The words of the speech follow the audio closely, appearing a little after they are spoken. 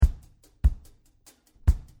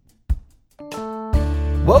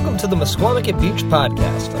Welcome to the Misquamicut Beach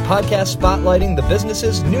Podcast, a podcast spotlighting the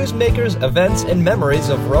businesses, newsmakers, events, and memories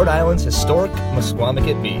of Rhode Island's historic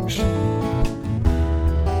Misquamicut Beach.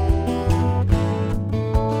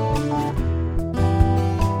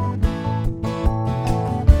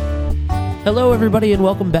 Hello, everybody, and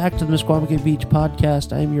welcome back to the Misquamicut Beach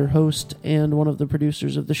Podcast. I am your host and one of the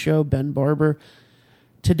producers of the show, Ben Barber.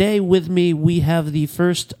 Today with me, we have the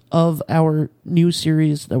first of our new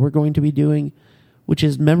series that we're going to be doing, which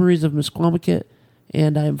is Memories of Misquamicut,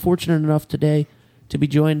 and I am fortunate enough today to be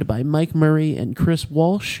joined by Mike Murray and Chris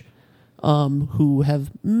Walsh, who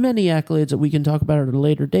have many accolades that we can talk about at a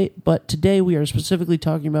later date, but today we are specifically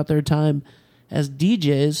talking about their time as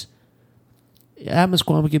DJs at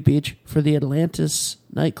Misquamicut Beach for the Atlantis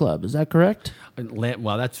nightclub. Is that correct?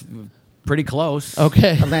 Well, that's pretty close.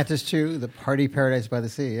 Okay. Atlantis 2, the party paradise by the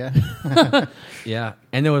sea, yeah. Yeah,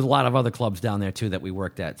 and there was a lot of other clubs down there, too, that we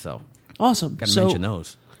worked at, so awesome. got to mention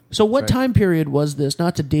those. So what time period was this?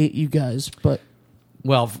 Not to date you guys, but...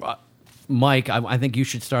 Well, Mike, I think you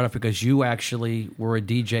should start off because you actually were a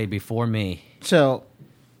DJ before me. So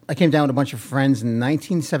I came down with a bunch of friends in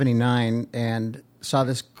 1979 and saw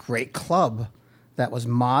this great club that was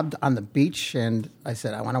mobbed on the beach, and I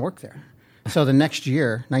said, I want to work there. So the next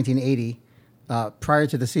year, 1980, prior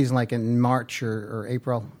to the season, like in March or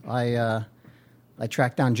April, I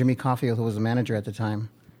tracked down Jimmy Caulfield, who was the manager at the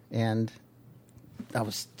time, and I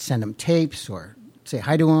would send him tapes or say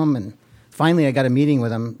hi to him, and finally I got a meeting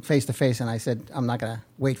with him face-to-face, and I said, I'm not going to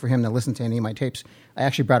wait for him to listen to any of my tapes. I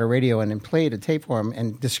actually brought a radio in and played a tape for him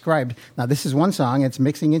and described, now this is one song, it's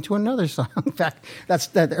mixing into another song. In fact, that's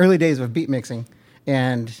the early days of beat mixing.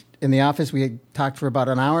 And in the office, we had talked for about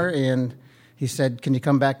an hour, and he said, can you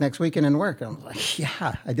come back next weekend and work? And I'm like,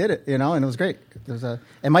 yeah, I did it, and it was great.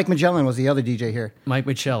 And Mike Magellan was the other DJ here. Mike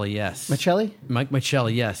Michelli, yes. Michelli? Mike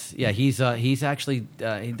Michelli, yes. Yeah, he's actually,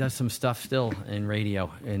 he does some stuff still in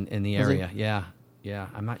radio in the area. Yeah.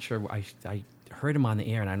 I'm not sure. I heard him on the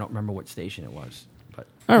air, and I don't remember what station it was. But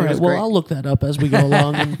all right, well, I'll look that up as we go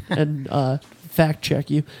along and fact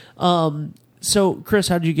check you. So, Chris,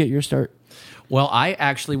 how did you get your start? Well, I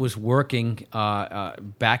actually was working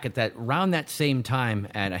back at around that same time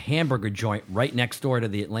at a hamburger joint right next door to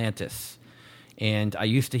the Atlantis. And I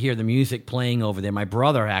used to hear the music playing over there. My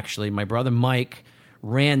brother Mike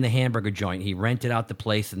ran the hamburger joint. He rented out the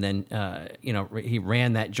place, and then he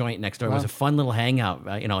ran that joint next door. Wow. It was a fun little hangout,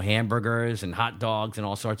 hamburgers and hot dogs and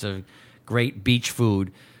all sorts of great beach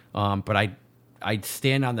food. But I'd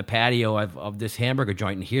stand on the patio of this hamburger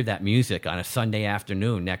joint and hear that music on a Sunday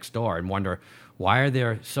afternoon next door and wonder, why are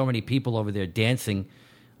there so many people over there dancing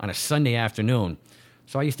on a Sunday afternoon?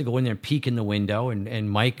 So I used to go in there and peek in the window, and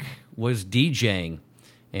Mike was DJing.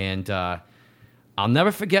 And I'll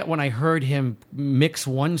never forget when I heard him mix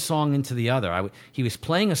one song into the other. He was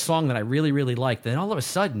playing a song that I really, really liked. Then all of a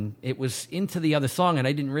sudden, it was into the other song, and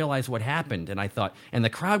I didn't realize what happened. And I thought, and the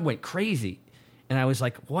crowd went crazy. And I was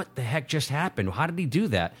like, what the heck just happened? How did he do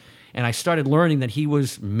that? And I started learning that he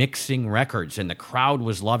was mixing records, and the crowd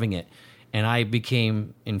was loving it. And I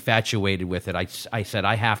became infatuated with it. I said,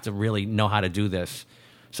 I have to really know how to do this.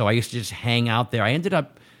 So I used to just hang out there. I ended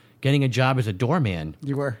up getting a job as a doorman.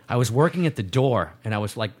 You were? I was working at the door, and I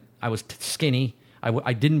was skinny.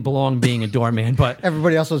 I didn't belong being a doorman, but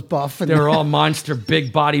everybody else was buff. They were all monster,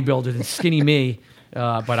 big bodybuilders, and skinny me.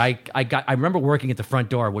 But I remember working at the front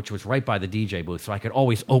door, which was right by the DJ booth, so I could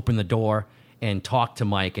always open the door and talk to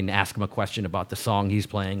Mike and ask him a question about the song he's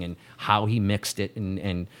playing and how he mixed it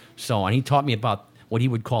and so on. He taught me about what he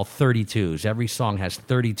would call 32s. Every song has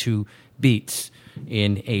 32 beats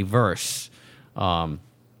in a verse.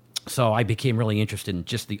 So I became really interested in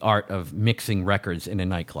just the art of mixing records in a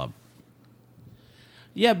nightclub.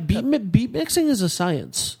 Yeah, beat mixing is a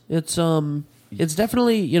science. It's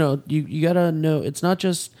definitely, you gotta know. It's not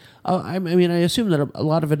just. I assume that a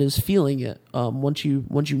lot of it is feeling it. Once you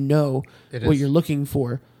know what you're looking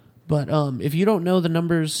for, but if you don't know the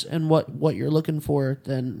numbers and what you're looking for,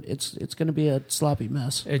 then it's going to be a sloppy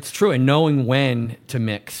mess. It's true, and knowing when to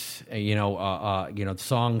mix.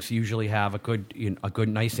 Songs usually have a good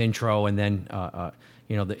nice intro, and then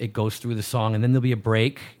it goes through the song, and then there'll be a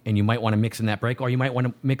break, and you might want to mix in that break, or you might want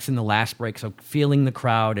to mix in the last break. So feeling the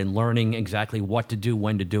crowd and learning exactly what to do,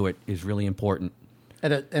 when to do it, is really important.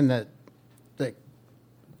 And the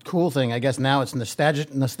cool thing, I guess now it's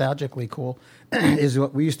nostalgically cool, is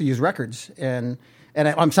what we used to use records. And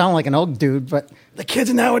I'm sounding like an old dude, but the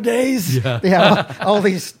kids nowadays, they have all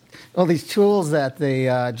these these tools that they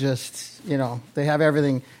just, they have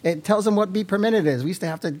everything. It tells them what beat per minute is. We used to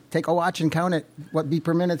have to take a watch and count it, what beat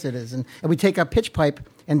per minute it is. And we'd take a pitch pipe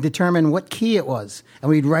and determine what key it was. And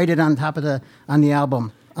we'd write it on top of the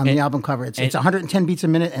album. The album cover. It's 110 beats a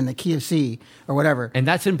minute and the key of C or whatever. And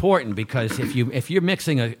that's important because if you're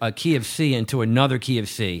mixing a key of C into another key of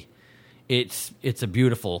C, it's a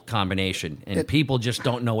beautiful combination, and people just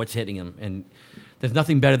don't know what's hitting them. And there's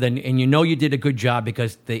nothing better than, and you did a good job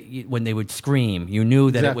because when they would scream, you knew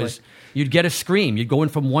that Exactly. you'd get a scream. You'd go in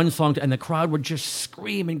from one song and the crowd would just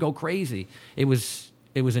scream and go crazy. It was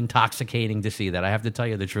intoxicating to see that. I have to tell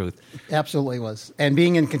you the truth. Absolutely was. And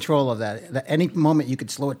being in control of that any moment you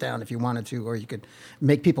could slow it down if you wanted to, or you could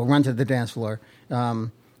make people run to the dance floor.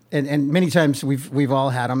 And many times we've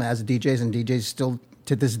all had them as DJs, and DJs still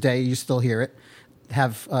to this day, you still hear it.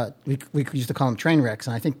 We used to call them train wrecks,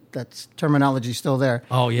 and I think that's terminology still there.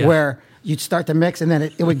 Oh, yeah. Where you'd start the mix, and then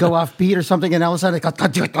it would go off beat or something, and all of a sudden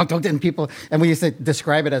it goes, and people, and we used to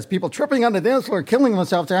describe it as people tripping on the dance floor, killing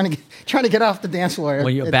themselves, trying to get off the dance floor. Well,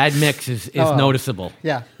 your bad mix is noticeable.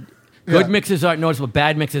 Yeah. Good mixes aren't noticeable.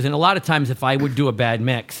 Bad mixes, and a lot of times if I would do a bad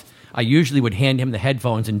mix, I usually would hand him the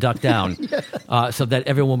headphones and duck down so that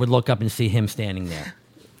everyone would look up and see him standing there.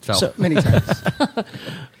 So Many times.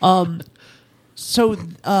 So,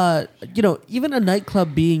 even a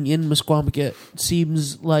nightclub being in Misquamicut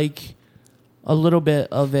seems like a little bit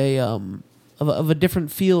of a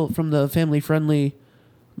different feel from the family-friendly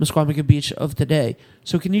Misquamicut Beach of today.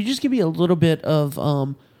 So can you just give me a little bit of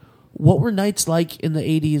what were nights like in the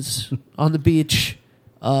 80s on the beach?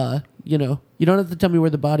 You don't have to tell me where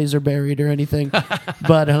the bodies are buried or anything,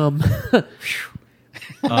 but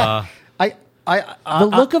The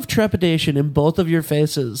look of trepidation in both of your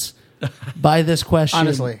faces by this question,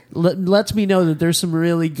 Honestly. lets me know that there's some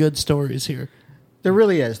really good stories here. There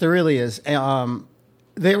really is. There were 3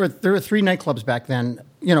 nightclubs back then,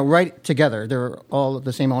 right together. They were all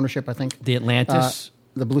the same ownership, I think. the Atlantis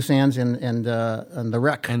The Blue Sands and the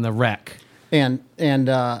Wreck. and the Wreck. And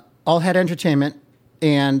all had entertainment,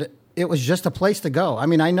 and it was just a place to go. I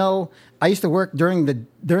mean, I know I used to work during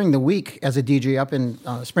the week as a DJ up in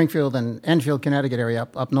Springfield and Enfield, Connecticut area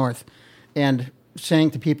up north, and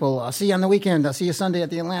saying to people, "I'll see you on the weekend. I'll see you Sunday at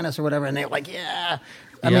the Atlantis or whatever." And they were like, "Yeah."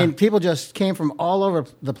 I mean, people just came from all over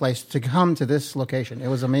the place to come to this location. It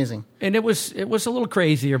was amazing. And it was a little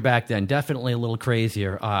crazier back then, definitely a little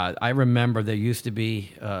crazier. I remember there used to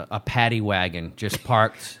be a paddy wagon just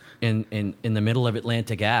parked in the middle of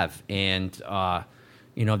Atlantic Ave, and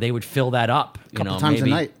they would fill that up. A couple times a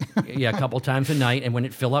night. Yeah, a couple times a night, and when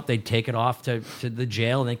it filled up, they'd take it off to the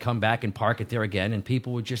jail, and they'd come back and park it there again, and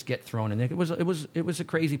people would just get thrown in there. It was a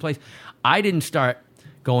crazy place. I didn't start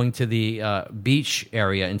going to the beach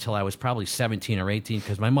area until I was probably 17 or 18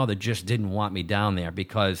 because my mother just didn't want me down there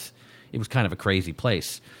because it was kind of a crazy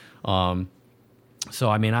place. So,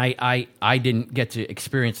 I mean, I didn't get to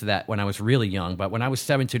experience that when I was really young, but when I was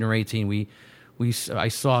 17 or 18, I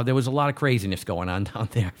saw there was a lot of craziness going on down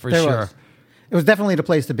there for There sure. was. It was definitely the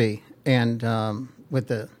place to be. And with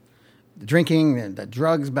the drinking and the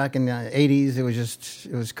drugs back in the 80s,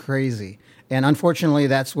 it was crazy. And unfortunately,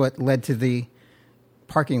 that's what led to the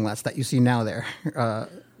parking lots that you see now there,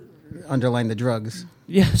 underlying the drugs.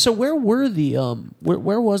 Yeah. So where were the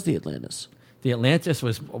where was the Atlantis? The Atlantis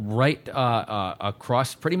was right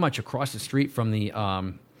pretty much across the street from the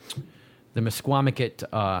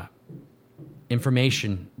Misquamicut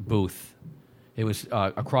information booth. It was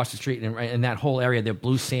across the street, and in that whole area, the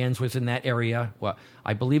Blue Sands was in that area. Well,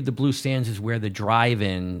 I believe the Blue Sands is where the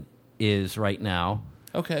drive-in is right now.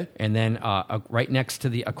 Okay. And then right next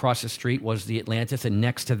to across the street was the Atlantis, and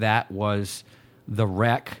next to that was the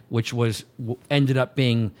Wreck, which ended up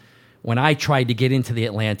being, when I tried to get into the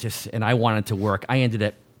Atlantis and I wanted to work, I ended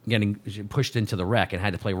up getting pushed into the Wreck and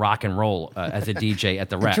had to play rock and roll as a DJ at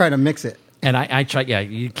the Wreck. Try to mix it. And I tried,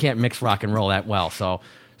 you can't mix rock and roll that well. So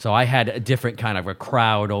I had a different kind of a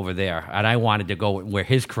crowd over there, and I wanted to go where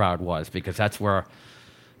his crowd was because that's where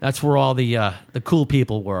all the cool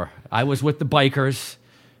people were. I was with the bikers,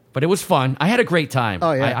 but it was fun. I had a great time.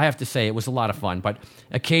 Oh, yeah. I have to say, it was a lot of fun. But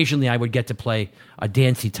occasionally I would get to play a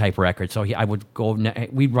dancey type record. So I would go,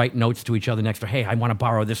 we'd write notes to each other next to, hey, I want to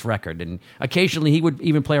borrow this record. And occasionally he would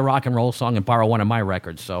even play a rock and roll song and borrow one of my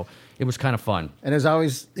records. So it was kind of fun. And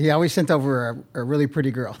he always sent over a really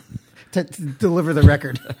pretty girl to deliver the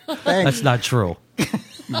record. Thanks. That's not true.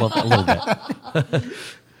 Well, a little bit.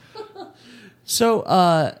 So,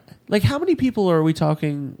 how many people are we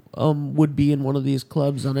talking would be in one of these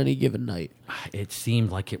clubs on any given night? It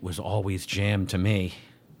seemed like it was always jammed to me.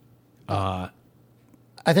 I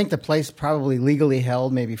think the place probably legally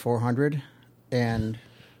held maybe 400, and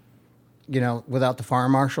without the fire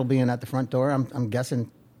marshal being at the front door, I'm guessing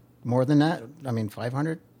more than that. I mean,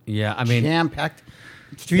 500. Yeah, I mean, jam packed.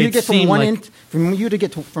 So you get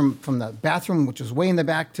from from the bathroom, which was way in the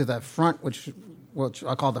back, to the front, which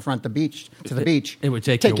I call the front, the beach, to the beach. It would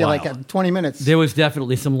take you a while. like 20 minutes. There was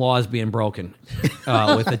definitely some laws being broken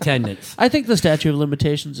with attendance. I think the statute of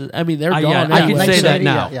limitations. They're gone. Yeah, I can say that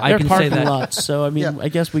now. Yeah. I They're can parking say that. lots, so I mean, I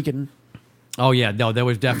guess we can. Oh yeah, no, there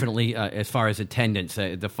was definitely as far as attendance.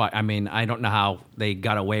 I don't know how they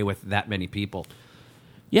got away with that many people.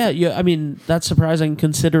 Yeah. I mean, that's surprising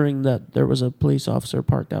considering that there was a police officer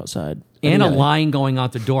parked outside. And a line going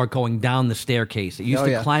out the door, going down the staircase. It used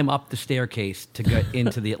to yeah. climb up the staircase to get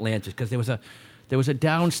into the Atlantis because there was a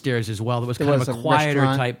downstairs as well. There was kind of a quieter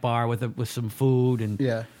restaurant type bar with some food and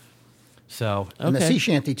Yeah. So And the sea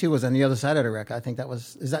shanty too was on the other side of the wreck. I think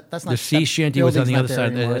that's not the sea shanty was on the other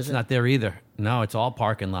side. Anymore, It's not there either. No, it's all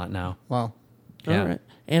parking lot now. Wow. Yeah. All right,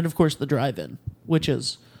 and of course the drive-in, which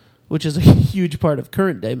is a huge part of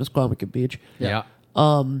current day Misquamicut Beach. Yeah.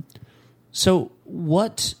 So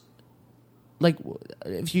what, like,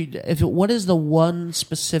 what is the one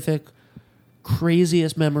specific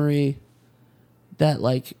craziest memory that,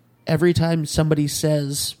 like, every time somebody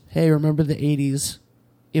says, "Hey, remember the '80s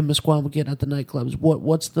in Misquamicut at the nightclubs"?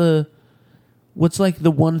 What's like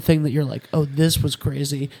the one thing that you're like, "Oh, this was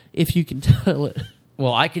crazy," if you can tell it?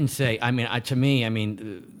 Well, I can say,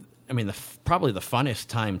 probably the funnest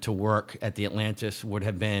time to work at the Atlantis would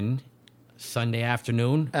have been Sunday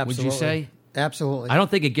afternoon. Absolutely. Would you say? Absolutely. I don't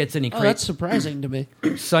think it gets any Oh, that's surprising to me.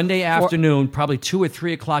 Sunday afternoon, probably 2 or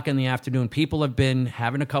 3 o'clock in the afternoon, people have been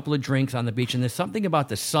having a couple of drinks on the beach, and there's something about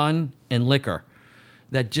the sun and liquor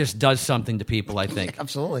that just does something to people, I think.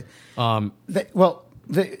 Absolutely. I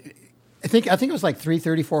think it was like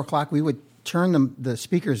 3:30, 4 o'clock. We would turn the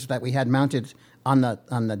speakers that we had mounted on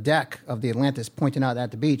the deck of the Atlantis, pointing out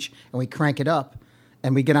at the beach, and we crank it up,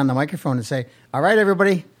 and we get on the microphone and say, "All right,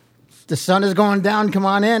 everybody, the sun is going down. Come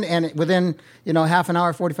on in." And within half an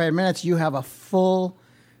hour, 45 minutes, you have a full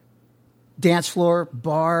dance floor,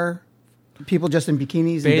 bar, people just in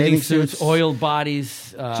bikinis, and bathing suits, oiled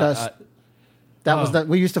bodies.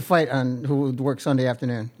 We used to fight on who would work Sunday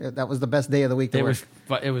afternoon. That was the best day of the week to work.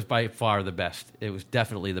 It was by far the best. It was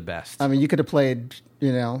definitely the best. I mean, you could have played,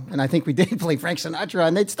 and I think we did play Frank Sinatra,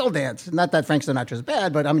 and they'd still dance. Not that Frank Sinatra's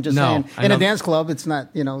bad, but I'm just saying, in a dance club, it's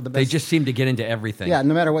not, the best. They just seem to get into everything. Yeah,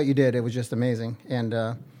 no matter what you did, it was just amazing. And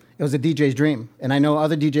it was a DJ's dream. And I know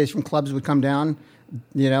other DJs from clubs would come down,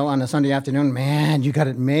 on a Sunday afternoon. Man, you got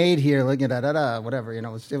it made here. Look at that, whatever. It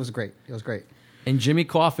was great. It was great. And Jimmy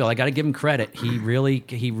Caulfield, I got to give him credit. He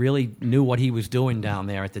really knew what he was doing down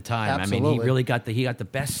there at the time. Absolutely. I mean, he really got the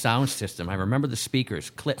best sound system. I remember the speakers,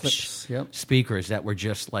 clips, yep. speakers that were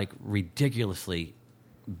just like ridiculously,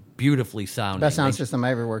 beautifully sounding. Best sound system I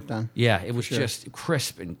ever worked on. Yeah, it was just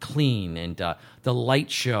crisp and clean, and the light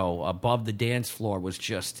show above the dance floor was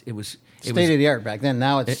just it was state of the art back then.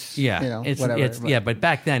 Now it's whatever. But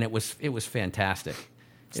back then it was fantastic.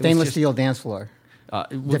 Stainless steel dance floor.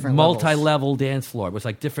 Different multi-level dance floor. It was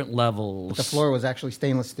like different levels. But the floor was actually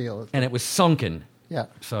stainless steel. And it was sunken. Yeah.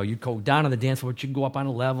 So you'd go down on the dance floor, but you could go up on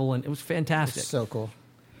a level, and it was fantastic. It's so cool.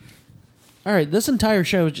 All right, this entire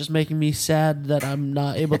show is just making me sad that I'm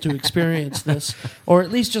not able to experience this, or at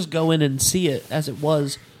least just go in and see it as it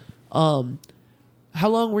was. How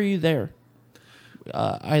long were you there?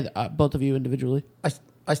 Both of you individually?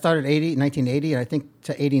 I started 1980, and I think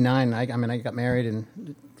to 89, I got married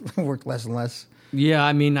and worked less and less. Yeah,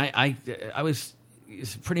 I mean, I was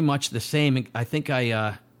pretty much the same. I think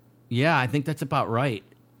I think that's about right.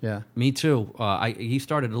 Yeah, me too. He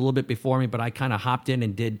started a little bit before me, but I kind of hopped in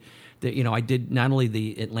and did. I did not only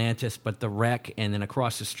the Atlantis, but the Wreck, and then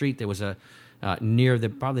across the street there was a near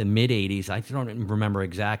probably the mid '80s. I don't remember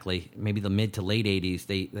exactly. Maybe the mid to late '80s.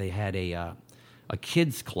 They had a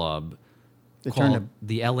kids club called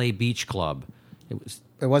the LA Beach Club.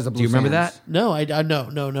 It was the Blue. Do you remember Sands. that? No,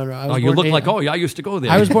 no. You look like I used to go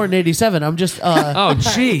there. I was born in '87. I'm just. Oh,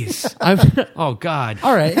 jeez. Oh, God.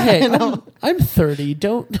 All right. Hey, I'm 30.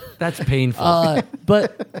 Don't. That's painful.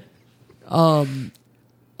 But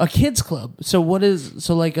a kids club. So what is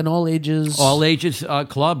like an all ages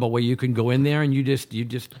club, but where you can go in there and you just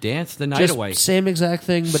dance the night away. Same exact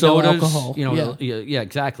thing, but Sodas, no alcohol. Yeah,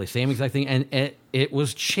 exactly. Same exact thing, and it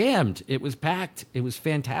was jammed. It was packed. It was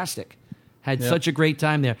fantastic. Had such a great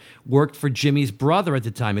time there. Worked for Jimmy's brother at the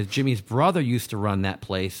time. Jimmy's brother used to run that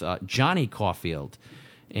place, Johnny Caulfield,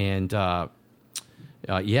 and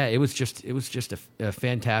it was just a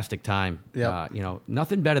fantastic time. Yeah,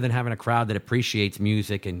 nothing better than having a crowd that appreciates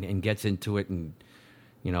music and gets into it, and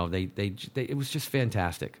it was just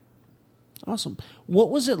fantastic. Awesome. What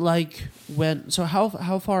was it like when? So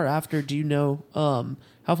how far after do you know?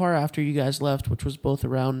 How far after you guys left, which was both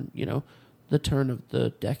around the turn of the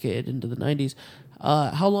decade into the 90s?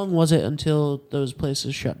 How long was it until those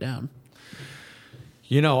places shut down?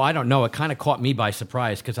 I don't know. It kind of caught me by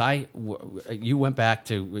surprise because you went back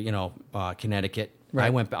to Connecticut.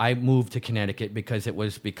 Right. I moved to Connecticut because it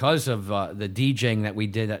was because of the DJing that we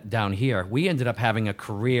did down here. We ended up having a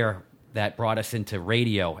career that brought us into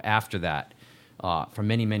radio after that for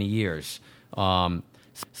many, many years.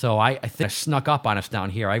 So I think it snuck up on us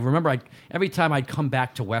down here. I remember every time I'd come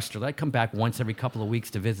back to Westerly, I'd come back once every couple of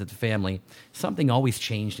weeks to visit the family. Something always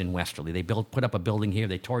changed in Westerly. They put up a building here,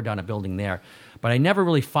 they tore down a building there. But I never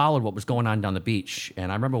really followed what was going on down the beach.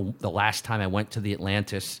 And I remember the last time I went to the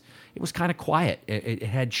Atlantis, it was kind of quiet. It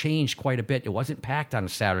had changed quite a bit. It wasn't packed on a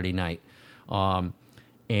Saturday night. And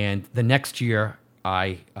the next year,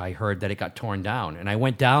 I heard that it got torn down. And I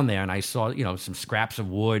went down there and I saw, some scraps of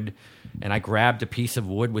wood. And I grabbed a piece of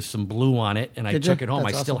wood with some blue on it, and I took it home.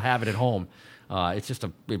 That's I still awesome. have it at home. It's just a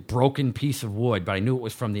broken piece of wood, but I knew it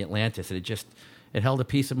was from the Atlantis, and it held a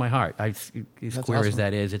piece of my heart. As queer as awesome.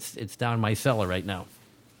 that is, it's down in my cellar right now.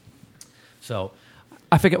 So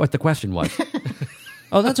I forget what the question was.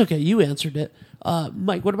 Oh, that's okay. You answered it.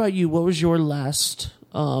 Mike, what about you? What was your last,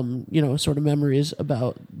 sort of memories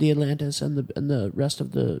about the Atlantis and the rest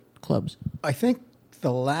of the clubs? I think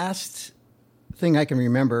the last thing I can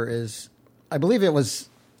remember is, I believe it was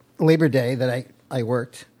Labor Day that I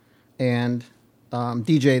worked and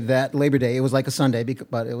DJ that Labor Day. It was like a Sunday,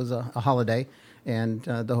 but it was a holiday, and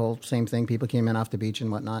the whole same thing. People came in off the beach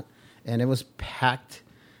and whatnot, and it was packed.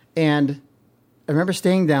 And I remember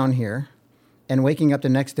staying down here and waking up the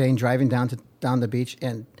next day and driving down the beach,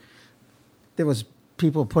 and there was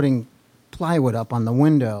people putting plywood up on the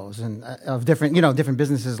windows and of different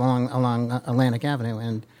businesses along Atlantic Avenue,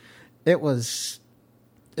 and it was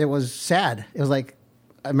sad. It was like,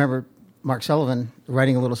 I remember Mark Sullivan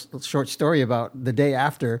writing a little short story about the day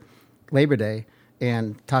after Labor Day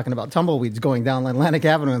and talking about tumbleweeds going down Atlantic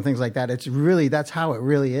Avenue and things like that. That's how it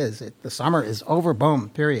really is. The summer is over, boom,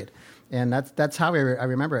 period. And that's how I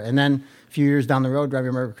remember it. And then a few years down the road, I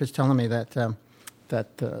remember Chris telling me that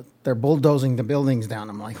they're bulldozing the buildings down.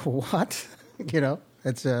 I'm like, what?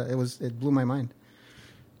 It blew my mind.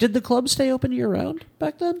 Did the club stay open year round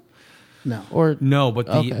back then? No. Or No, but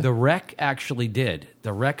Okay. the rec actually did.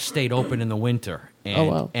 The rec stayed open in the winter, and Oh,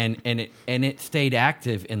 wow. and it stayed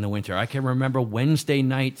active in the winter. I can remember Wednesday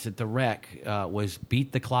nights at the rec was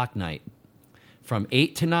beat the clock night. From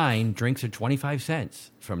 8 to 9, drinks are 25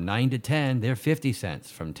 cents. From 9 to 10, they're 50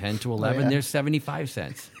 cents. From 10 to 11, yeah. they're 75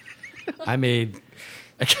 cents. I mean,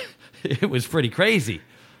 it was pretty crazy.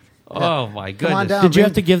 Oh my goodness! Come on down. did you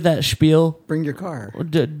have to give that spiel? Bring your car. Or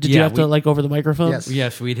did you Yeah, have to over the microphone? Yes.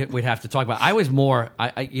 Yes, we'd have to talk about. I was more.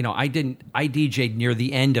 I DJ'd near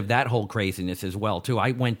the end of that whole craziness as well too.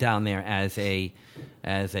 I went down there as a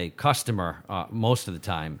customer most of the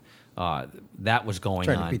time. That was going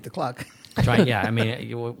Trying on. to beat the clock. Yeah. I mean,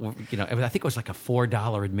 I think it was like a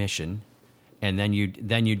 $4 admission, and then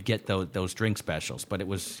you'd get those drink specials. But it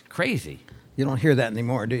was crazy. You don't hear that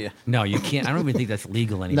anymore, do you? No, you can't. I don't even think that's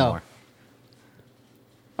legal anymore.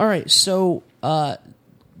 All right, so the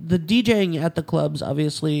DJing at the clubs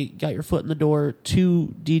obviously got your foot in the door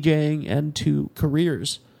to DJing and to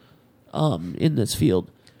careers in this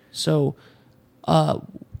field. So how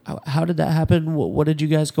did that happen? What did you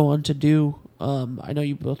guys go on to do? I know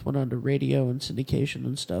you both went on to radio and syndication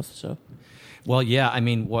and stuff. So, Well, yeah. I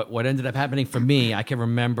mean, what ended up happening for me, I can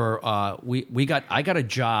remember. I got a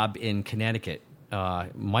job in Connecticut.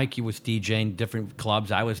 Mikey was DJing different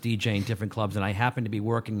clubs. I was DJing different clubs, and I happened to be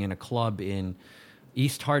working in a club in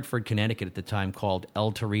East Hartford, Connecticut at the time called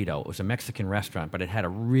El Torito. It was a Mexican restaurant, but it had a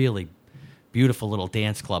really beautiful little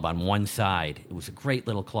dance club on one side. It was a great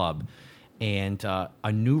little club, and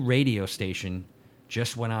a new radio station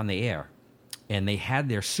just went on the air, and they had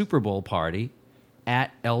their Super Bowl party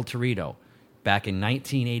at El Torito back in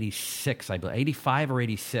 1986, I believe, 85 or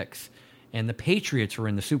 86. And the Patriots were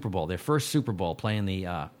in the Super Bowl, their first Super Bowl, playing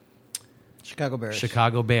the Chicago Bears.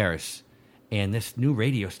 Chicago Bears. And this new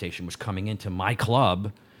radio station was coming into my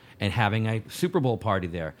club and having a Super Bowl party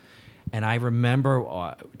there. And I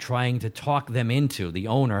remember trying to talk them into, the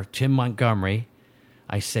owner, Tim Montgomery.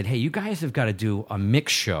 I said, hey, you guys have got to do a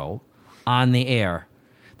mix show on the air.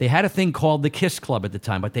 They had a thing called the Kiss Club at the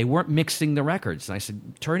time, but they weren't mixing the records. And I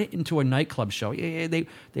said, turn it into a nightclub show. Yeah,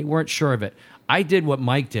 they weren't sure of it. I did what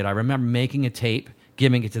Mike did. I remember making a tape,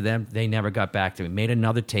 giving it to them. They never got back to me. Made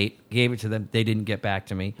another tape, gave it to them. They didn't get back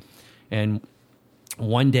to me. And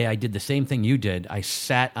one day I did the same thing you did. I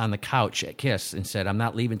sat on the couch at Kiss and said, I'm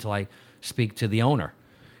not leaving until I speak to the owner.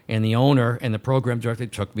 And the owner and the program director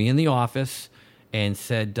took me in the office and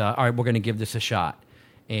said, all right, we're going to give this a shot.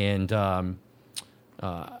 And I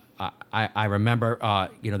remember,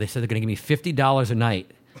 they said they're going to give me $50 a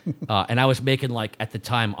night. And I was making, at the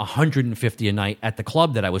time, $150 a night at the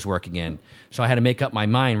club that I was working in. So I had to make up my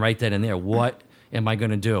mind right then and there. What am I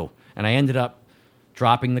going to do? And I ended up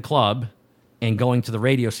dropping the club and going to the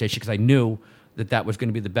radio station because I knew that was going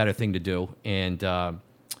to be the better thing to do. And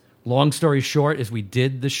long story short is we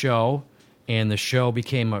did the show, and the show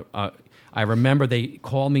became I remember they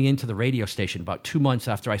called me into the radio station about 2 months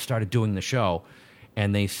after I started doing the show,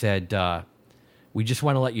 and they said, we just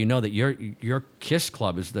want to let you know that your Kiss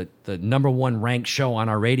Club is the number one ranked show on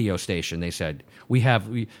our radio station. They said,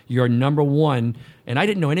 you're number one, and I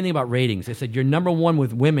didn't know anything about ratings. They said, you're number one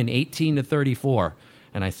with women 18 to 34.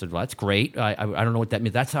 And I said, well, that's great. I don't know what that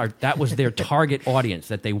means. That was their target audience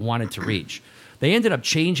that they wanted to reach. They ended up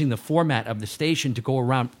changing the format of the station to go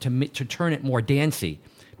around to turn it more dancey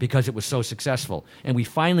because it was so successful. And we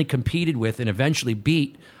finally competed with and eventually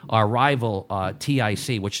beat our rival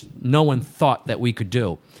TIC, which no one thought that we could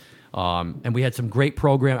do. And we had some great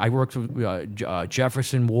program. I worked with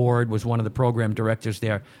Jefferson Ward was one of the program directors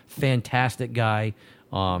there. Fantastic guy.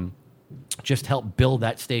 Just helped build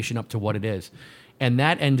that station up to what it is. And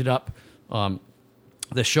that ended up,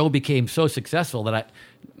 the show became so successful that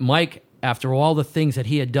Mike, after all the things that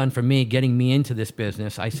he had done for me, getting me into this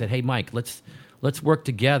business, I said, hey, Mike, let's work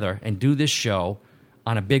together and do this show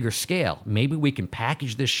on a bigger scale. Maybe we can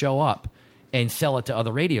package this show up and sell it to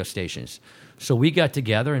other radio stations. So we got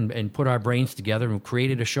together and put our brains together and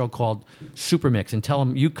created a show called Supermix. And tell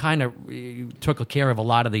them you took care of a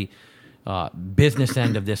lot of the business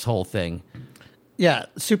end of this whole thing. Yeah,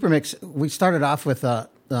 Supermix, we started off with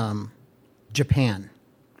Japan.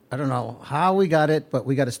 I don't know how we got it, but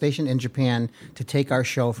we got a station in Japan to take our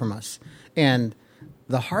show from us. And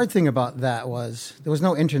the hard thing about that was there was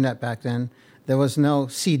no internet back then. There was no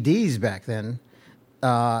CDs back then.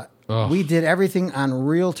 We did everything on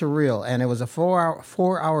reel-to-reel, and it was a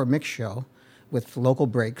four-hour mix show with local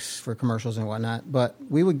breaks for commercials and whatnot. But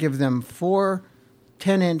we would give them 4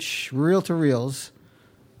 10-inch reel-to-reels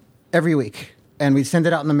every week, and we'd send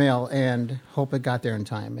it out in the mail and hope it got there in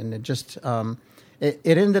time. And it just it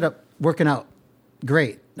ended up working out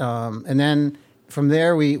great. And then from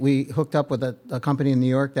there, we hooked up with a company in New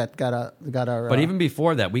York that got our. But even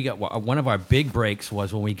before that, we got one of our big breaks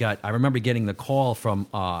was when we got. I remember getting the call from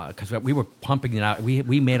because we were pumping it out.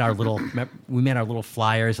 We made our little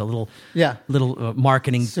flyers, little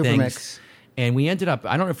marketing Supermix things, and we ended up.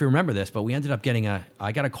 I don't know if you remember this, but we ended up getting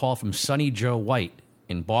I got a call from Sonny Joe White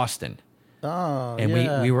in Boston. Oh, and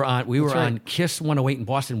yeah. we were on right. Kiss 108 in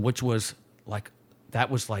Boston, which was like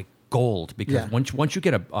gold because once you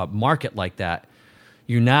get a market like that.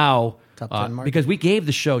 You now, because we gave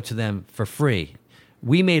the show to them for free.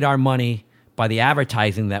 We made our money by the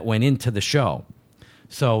advertising that went into the show.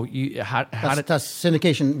 So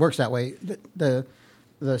syndication works that way. The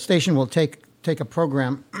station will take a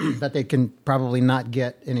program that they can probably not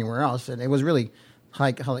get anywhere else, and it was really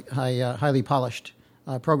highly polished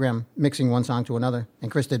program, mixing one song to another.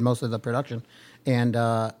 And Chris did most of the production, and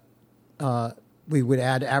we would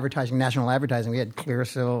add advertising, national advertising. We had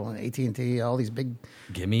Clearasil and AT&T, all these big.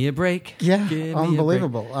 Give me a break. Yeah,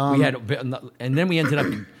 unbelievable. We had, and then we ended up,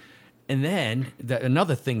 and then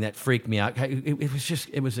another thing that freaked me out.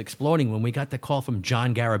 It was exploding when we got the call from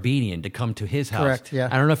John Garabedian to come to his house. Correct. Yeah.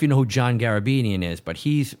 I don't know if you know who John Garabedian is, but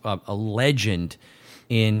he's a legend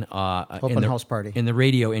in Open House Party in the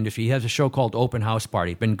radio industry. He has a show called Open House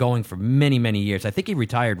Party. Been going for many, many years. I think he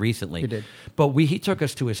retired recently. He did. But he took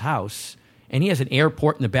us to his house. And he has an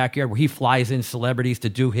airport in the backyard where he flies in celebrities to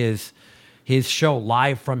do his show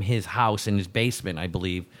live from his house in his basement, I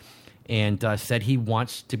believe. And said he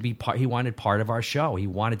wants to be part. He wanted part of our show. He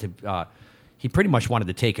wanted to. He pretty much wanted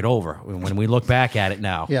to take it over. When we look back at it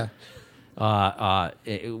now, yeah. But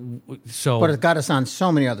it got us on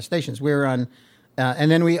so many other stations. We were on,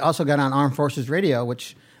 and then we also got on Armed Forces Radio,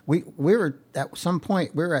 which we were at some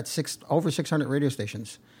point we were at over 600 radio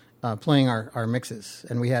stations playing our mixes,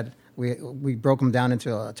 and we had. We broke them down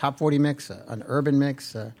into a top 40 mix, an urban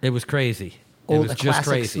mix. It was crazy. It was just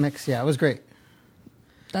crazy mix. Yeah, it was great.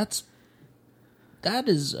 That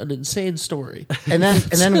is an insane story. And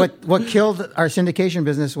then what killed our syndication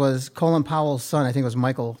business was Colin Powell's son. I think it was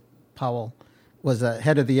Michael Powell, was the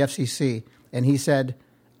head of the FCC, and he said,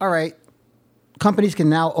 "All right, companies can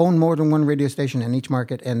now own more than one radio station in each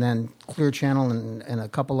market, and then Clear Channel and a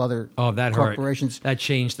couple other corporations." That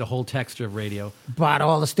changed the whole texture of radio. Bought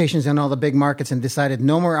all the stations in all the big markets and decided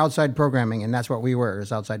no more outside programming, and that's what we were,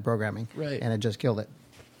 is outside programming. Right. And it just killed it.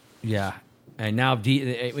 Yeah, and now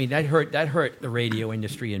I mean that hurt the radio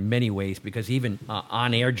industry in many ways because even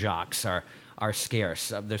on-air jocks are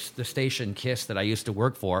scarce. The station KISS that I used to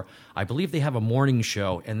work for, I believe they have a morning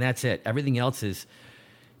show, and that's it. Everything else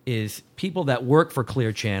is people that work for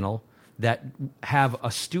Clear Channel that have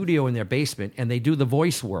a studio in their basement, and they do the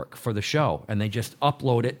voice work for the show, and they just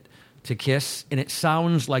upload it to KISS, and it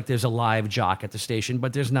sounds like there's a live jock at the station,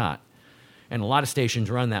 but there's not. And a lot of stations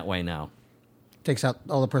run that way now. Takes out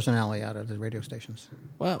all the personality out of the radio stations.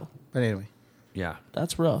 Wow. But anyway. Yeah.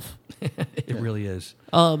 That's rough. It really is.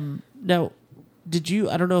 Now, did you,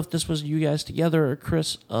 I don't know if this was you guys together or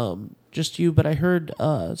Chris, just you, but I heard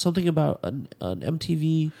something about an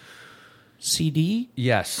MTV CD?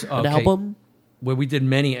 Yes. An album? Well, we did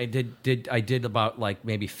many. I did about like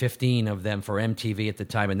maybe 15 of them for MTV at the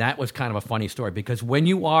time, and that was kind of a funny story because when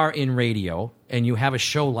you are in radio and you have a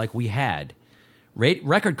show like we had,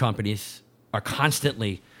 record companies are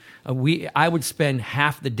constantly. I would spend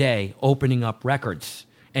half the day opening up records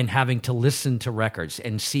and having to listen to records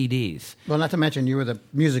and CDs. Well, not to mention you were the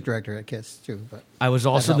music director at KISS too. But I was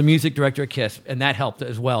also the music director at KISS, and that helped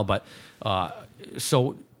as well. But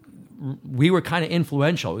so we were kind of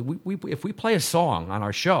influential. If we play a song on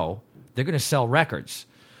our show, they're going to sell records.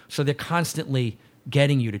 So they're constantly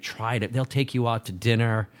getting you to try it. They'll take you out to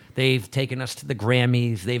dinner. They've taken us to the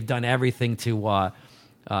Grammys. They've done everything to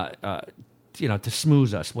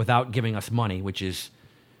smooze us without giving us money, which is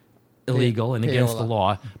illegal and against the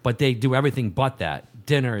law. But they do everything but that.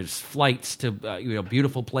 Dinners, flights to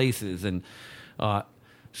beautiful places. And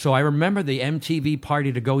so I remember the MTV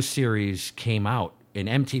Party to Go series came out. And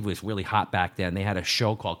MTV was really hot back then. They had a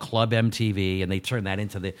show called Club MTV, and they turned that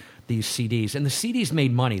into these CDs. And the CDs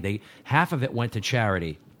made money. Half of it went to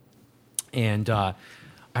charity. And I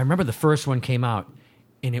remember the first one came out,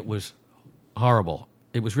 and it was horrible.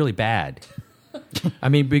 It was really bad. I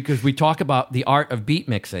mean, because we talk about the art of beat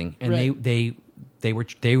mixing, and right. they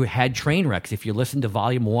had train wrecks. If you listen to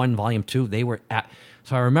Volume 1, Volume 2, they were at.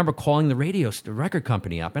 So I remember calling the record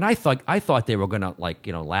company up, and I thought they were going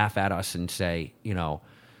to laugh at us and say,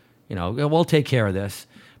 we'll take care of this.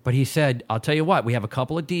 But he said, I'll tell you what, we have a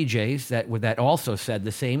couple of DJs that also said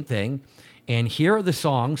the same thing, and here are the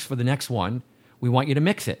songs for the next one. We want you to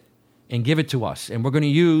mix it and give it to us, and we're going to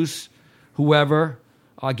use whoever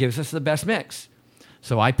gives us the best mix.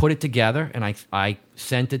 So I put it together, and I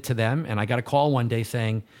sent it to them, and I got a call one day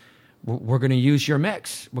saying, we're going to use your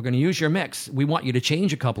mix. We're going to use your mix. We want you to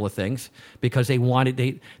change a couple of things because they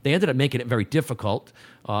ended up making it very difficult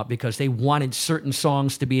because they wanted certain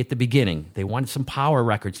songs to be at the beginning. They wanted some power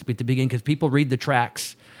records to be at the beginning because people read the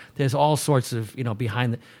tracks. There's all sorts of,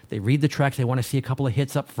 they read the tracks. They want to see a couple of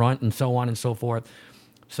hits up front and so on and so forth.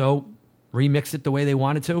 So remixed it the way they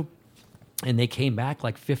wanted to. And they came back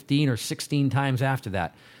like 15 or 16 times after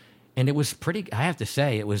that. And it was pretty, I have to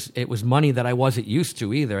say, it was money that I wasn't used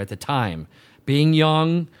to either at the time. Being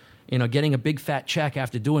young, getting a big fat check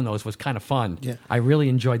after doing those was kind of fun. Yeah. I really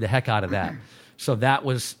enjoyed the heck out of that. So that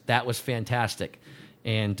was fantastic.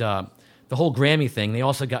 And the whole Grammy thing, they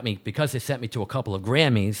also got me, because they sent me to a couple of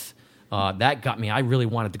Grammys, that got me, I really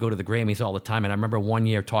wanted to go to the Grammys all the time. And I remember one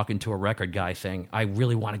year talking to a record guy saying, I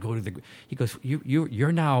really want to go to he goes,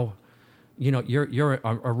 you're now... you're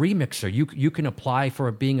a remixer. You can apply for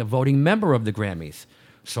being a voting member of the Grammys.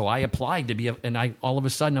 So I applied to be, all of a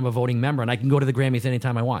sudden I'm a voting member, and I can go to the Grammys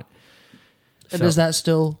anytime I want. And does that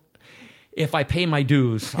still? If I pay my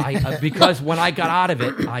dues, because when I got out of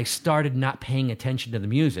it, I started not paying attention to the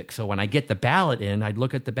music. So when I get the ballot in, I'd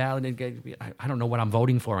look at the ballot and I don't know what I'm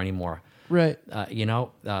voting for anymore. Right.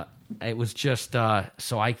 It was just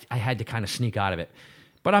so I had to kind of sneak out of it.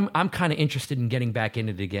 But I'm kind of interested in getting back in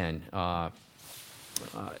it again.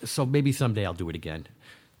 So maybe someday I'll do it again,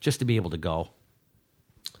 just to be able to go.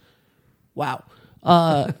 Wow.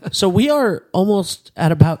 So we are almost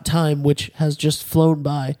at about time, which has just flown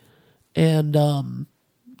by. And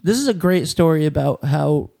this is a great story about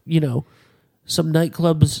how, some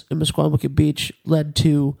nightclubs in Misquamicut Beach led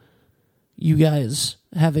to you guys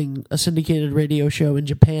having a syndicated radio show in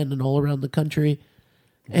Japan and all around the country.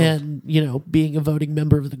 And, being a voting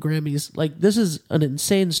member of the Grammys. Like, this is an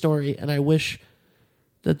insane story, and I wish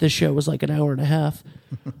that this show was like an hour and a half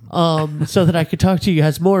so that I could talk to you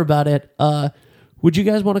guys more about it. Would you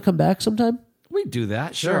guys want to come back sometime? We'd do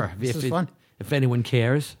that, sure. This is fun. If anyone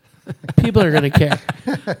cares. People are going to care.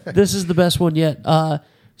 This is the best one yet.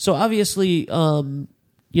 So, obviously,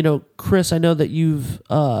 Chris, I know that you've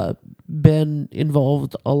been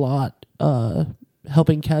involved a lot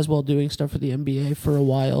helping Caswell doing stuff for the NBA for a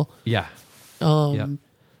while. Yeah. All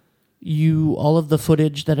of the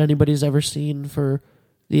footage that anybody's ever seen for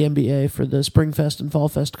the NBA for the Spring Fest and Fall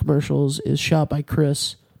Fest commercials is shot by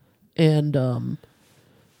Chris. And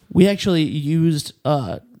we actually used,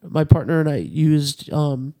 my partner and I used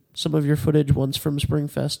some of your footage once from Spring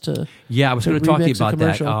Fest to I was going to talk to you remix a about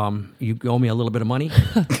that. commercial. You owe me a little bit of money?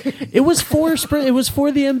 It was for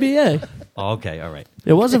the NBA. Oh, okay, all right.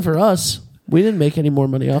 It wasn't for us. We didn't make any more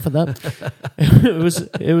money off of that. it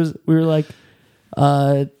was. We were like,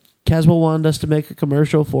 Caswell wanted us to make a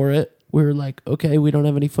commercial for it. We were like, okay, we don't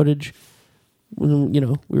have any footage. We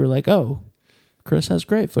were like, oh, Chris has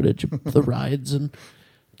great footage of the rides and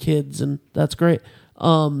kids, and that's great.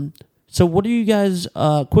 So what are you guys,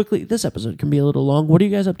 quickly, this episode can be a little long. What are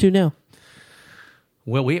you guys up to now?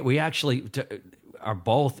 Well, we actually are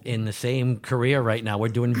both in the same career right now. We're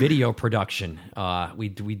doing video production. We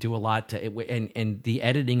do a lot, and the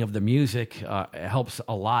editing of the music helps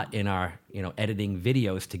a lot in our editing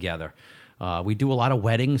videos together. We do a lot of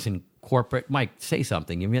weddings and corporate. Mike, say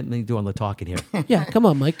something. You're doing the talking here. Yeah, come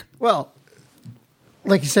on, Mike. Well,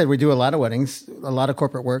 like you said, we do a lot of weddings, a lot of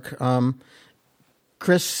corporate work.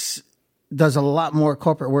 Chris does a lot more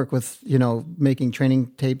corporate work with, making training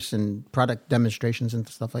tapes and product demonstrations and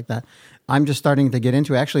stuff like that. I'm just starting to get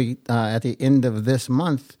into, actually, at the end of this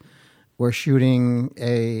month, we're shooting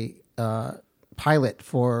a pilot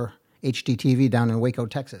for HDTV down in Waco,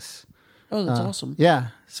 Texas. Oh, that's awesome. Yeah.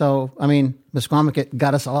 So, Misquamicut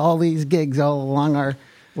got us all these gigs all along our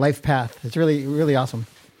life path. It's really, really awesome.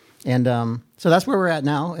 And so that's where we're at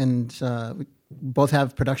now. And we both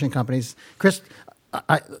have production companies. Chris...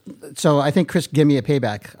 So I think Chris gave me a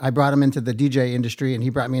payback. I brought him into the DJ industry, and he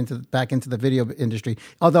brought me back into the video industry.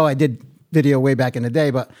 Although I did video way back in the day,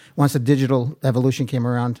 but once the digital evolution came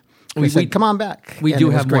around, we said, "Come on back." We and do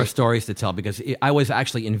it was have more great. stories to tell because I was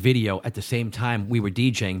actually in video at the same time we were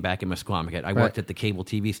DJing back in Misquamicut. I worked at the cable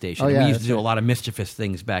TV station. Oh, And yeah, we used to that's do a right. lot of mischievous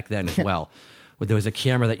things back then as well. Where there was a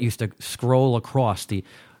camera that used to scroll across the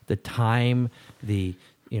time, the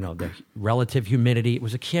relative humidity. It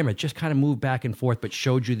was a camera. It just kind of moved back and forth, but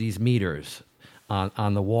showed you these meters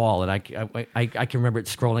on the wall. And I can remember it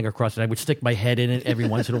scrolling across, and I would stick my head in it every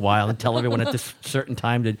once in a while and tell everyone at this certain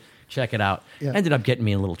time to check it out. Yeah. Ended up getting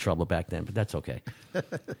me in a little trouble back then, but that's okay. That's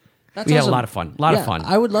We had a awesome. lot of fun. A lot of fun.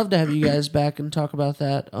 I would love to have you guys back and talk about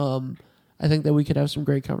that. I think that we could have some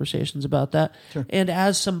great conversations about that. Sure. And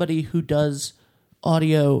as somebody who does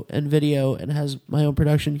audio and video and has my own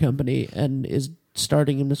production company and is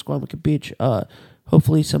starting in Misquamicut Beach,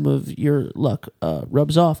 hopefully some of your luck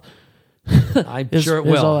rubs off. I'm sure it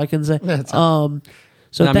Is will. all I can say. That's So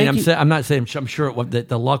No, thank you. I'm not saying. I'm sure that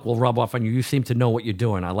the luck will rub off on you. You seem to know what you're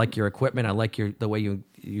doing. I like your equipment. I like the way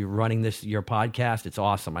you're running your podcast. It's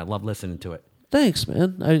awesome. I love listening to it. Thanks,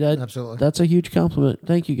 man. Absolutely. That's a huge compliment.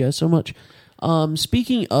 Thank you guys so much.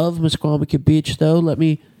 Speaking of Misquamicut Beach, though, let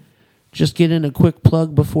me just get in a quick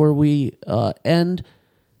plug before we end.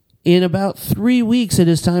 In about 3 weeks, it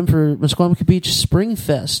is time for Misquamicut Beach Spring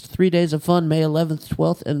Fest. 3 days of fun, May 11th,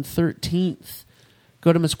 12th, and 13th.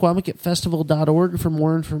 Go to MisquamicutFestival.org for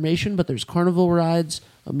more information, but there's carnival rides,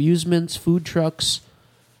 amusements, food trucks,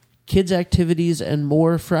 kids' activities, and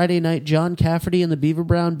more. Friday night, John Cafferty and the Beaver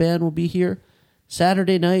Brown Band will be here.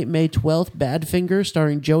 Saturday night, May 12th, Badfinger,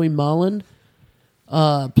 starring Joey Molland,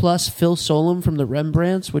 plus Phil Solem from the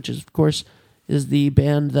Rembrandts, which is, of course, is the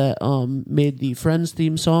band that made the Friends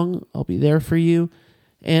theme song. I'll be there for you.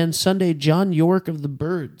 And Sunday, John York of the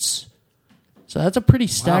Byrds. So that's a pretty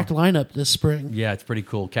stacked lineup this spring. Yeah, it's pretty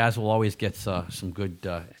cool. Caswell always gets some good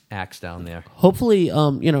acts down there. Hopefully,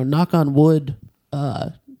 knock on wood,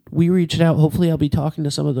 we reached out. Hopefully I'll be talking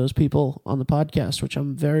to some of those people on the podcast, which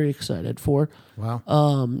I'm very excited for. Wow.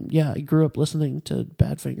 I grew up listening to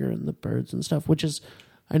Badfinger and the Byrds and stuff, which is,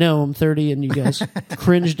 I know I'm 30 and you guys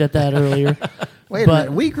cringed at that earlier. Wait a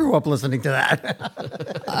minute. We grew up listening to that.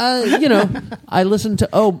 I listened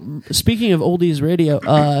to, speaking of oldies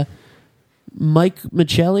radio, Mike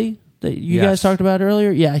Michelli that you guys talked about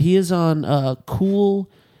earlier. Yeah, he is on Cool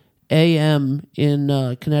AM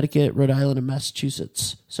in Connecticut, Rhode Island, and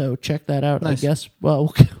Massachusetts. So check that out, Nice. I guess.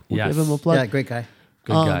 Well, we'll Yes. give him a plug. Yeah, great guy.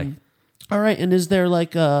 Good guy. All right, and is there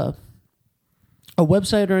like a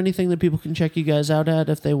website or anything that people can check you guys out at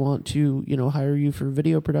if they want to, hire you for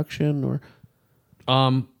video production or?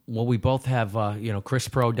 Well, we both have,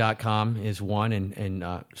 ChrisPro.com is one,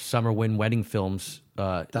 and Summer Wind Wedding Films.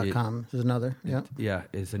 .com is another. Yeah. Yeah,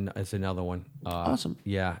 is another one. Awesome.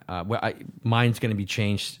 Yeah. Mine's going to be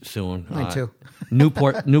changed soon. Mine too.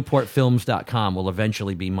 NewportFilms.com will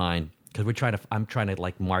eventually be mine because I'm trying to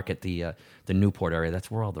like market the Newport area.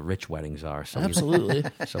 That's where all the rich weddings are. So Absolutely.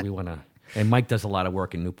 So we want to, and Mike does a lot of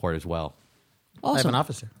work in Newport as well. I have Awesome. an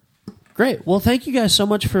office there. Great. Well, thank you guys so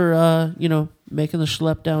much for, making the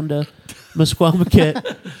schlep down to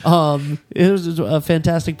Misquamicut. It was a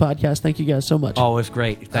fantastic podcast. Thank you guys so much. Oh, it's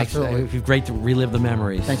great. Thanks. Absolutely. It was great to relive the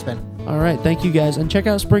memories. Thanks, Ben. All right. Thank you guys. And check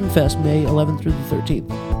out Springfest, May 11th through the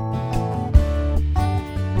 13th.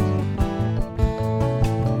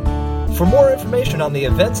 For more information on the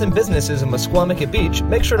events and businesses in Misquamicut Beach,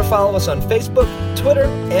 make sure to follow us on Facebook, Twitter,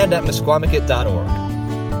 and at Misquamicut.org.